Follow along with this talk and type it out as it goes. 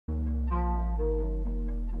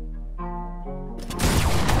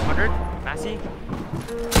Massey.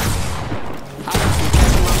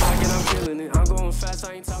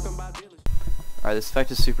 Alright, this effect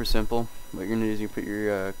is super simple. What you're going to do is you put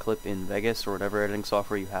your clip in Vegas or whatever editing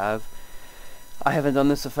software you have. I haven't done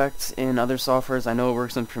this effect in other softwares. I know it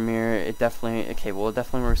works in Premiere. It definitely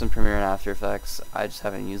works in Premiere and After Effects. I just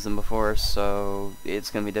haven't used them before, so it's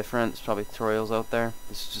going to be different. There's probably tutorials out there.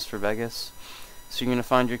 This is just for Vegas. So you're going to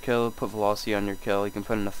find your kill, put velocity on your kill. You can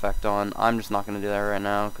put an effect on. I'm just not going to do that right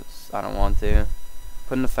now because I don't want to.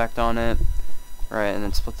 Put an effect on it, right, and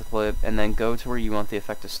then split the clip, and then go to where you want the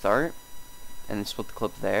effect to start, and then split the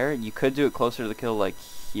clip there. You could do it closer to the kill, like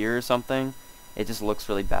here or something. It just looks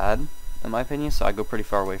really bad, in my opinion, so I go pretty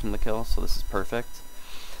far away from the kill, so this is perfect.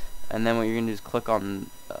 And then what you're going to do is click on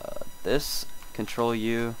this, Control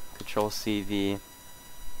U, Control CV,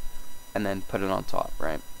 and then put it on top,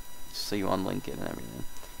 right? So you unlink it and everything.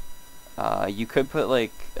 You could put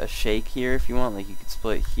like a shake here if you want, like you could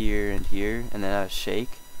split here and here and then have a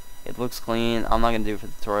shake. It looks clean. I'm not going to do it for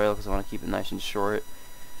the tutorial because I want to keep it nice and short.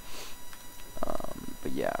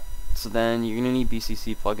 But yeah, so then you're going to need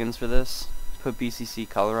BCC plugins for this. Put BCC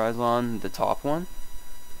Colorize on the top one.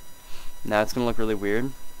 Now it's going to look really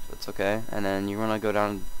weird, but it's okay. And then you're going to go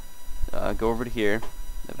down, go over to here,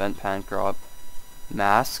 Event Pan Crop,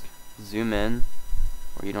 Mask, zoom in,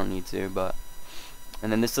 or you don't need to, but,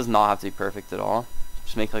 and then this does not have to be perfect at all.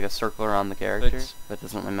 Just make like a circle around the character, but it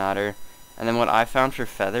doesn't really matter. And then what I found for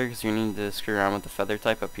feather, because you need to screw around with the feather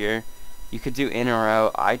type up here, you could do in or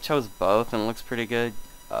out. I chose both and it looks pretty good.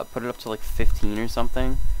 Put it up to like 15 or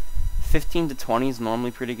something. 15 to 20 is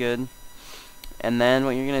normally pretty good. And then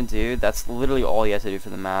what you're going to do, that's literally all you have to do for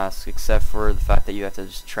the mask, except for the fact that you have to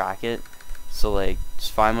just track it. So like,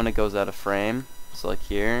 just find when it goes out of frame, so like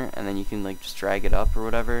here, and then you can like just drag it up or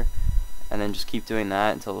whatever, and then just keep doing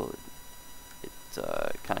that until it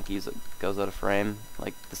kind of goes out of frame.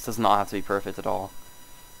 Like, this does not have to be perfect at all.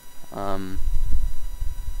 And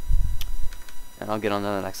I'll get on to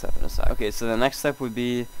the next step in a sec. Okay, so the next step would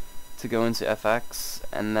be to go into FX,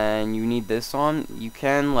 and then you need this on. You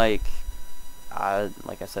can like add,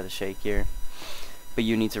 like I said, a shake here, but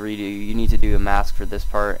you need to do a mask for this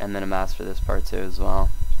part and then a mask for this part too as well,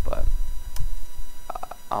 but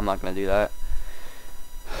I'm not gonna do that.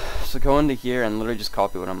 So go into here and literally just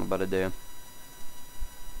copy what I'm about to do.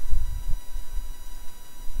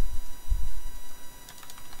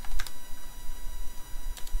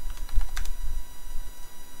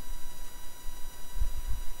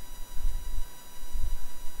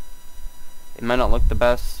 It might not look the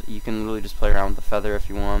best. You can really just play around with the feather if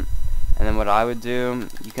you want. And then what I would do,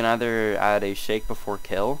 you can either add a shake before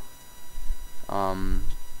kill,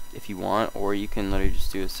 if you want, or you can literally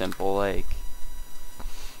just do a simple like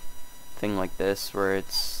thing like this where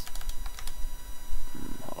it's,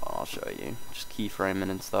 hold on, I'll show you, just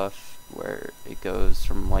keyframing and stuff where it goes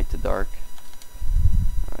from light to dark.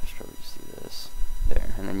 I should probably just do this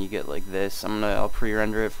there, and then you get like this. I'll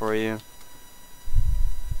pre-render it for you.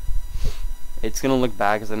 It's gonna look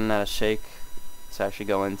bad because I didn't add a shake to actually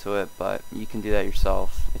go into it, but you can do that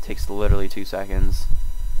yourself. It takes literally 2 seconds.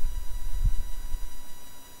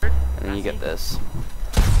 And then you get this.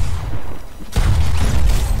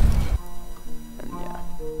 And yeah,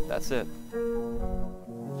 that's it.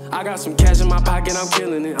 I got some cash in my pocket, I'm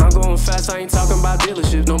killing it. I'm going fast, I ain't talking about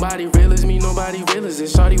dealerships. Nobody real as me, nobody real as it.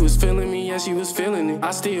 Shawty was feeling me, yeah, she was feeling it.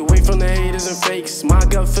 I stay away from the haters and fakes. My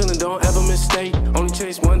gut feeling, don't ever mistake. Only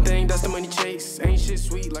chase one thing, that's the money chase. Ain't shit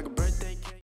sweet like a birthday.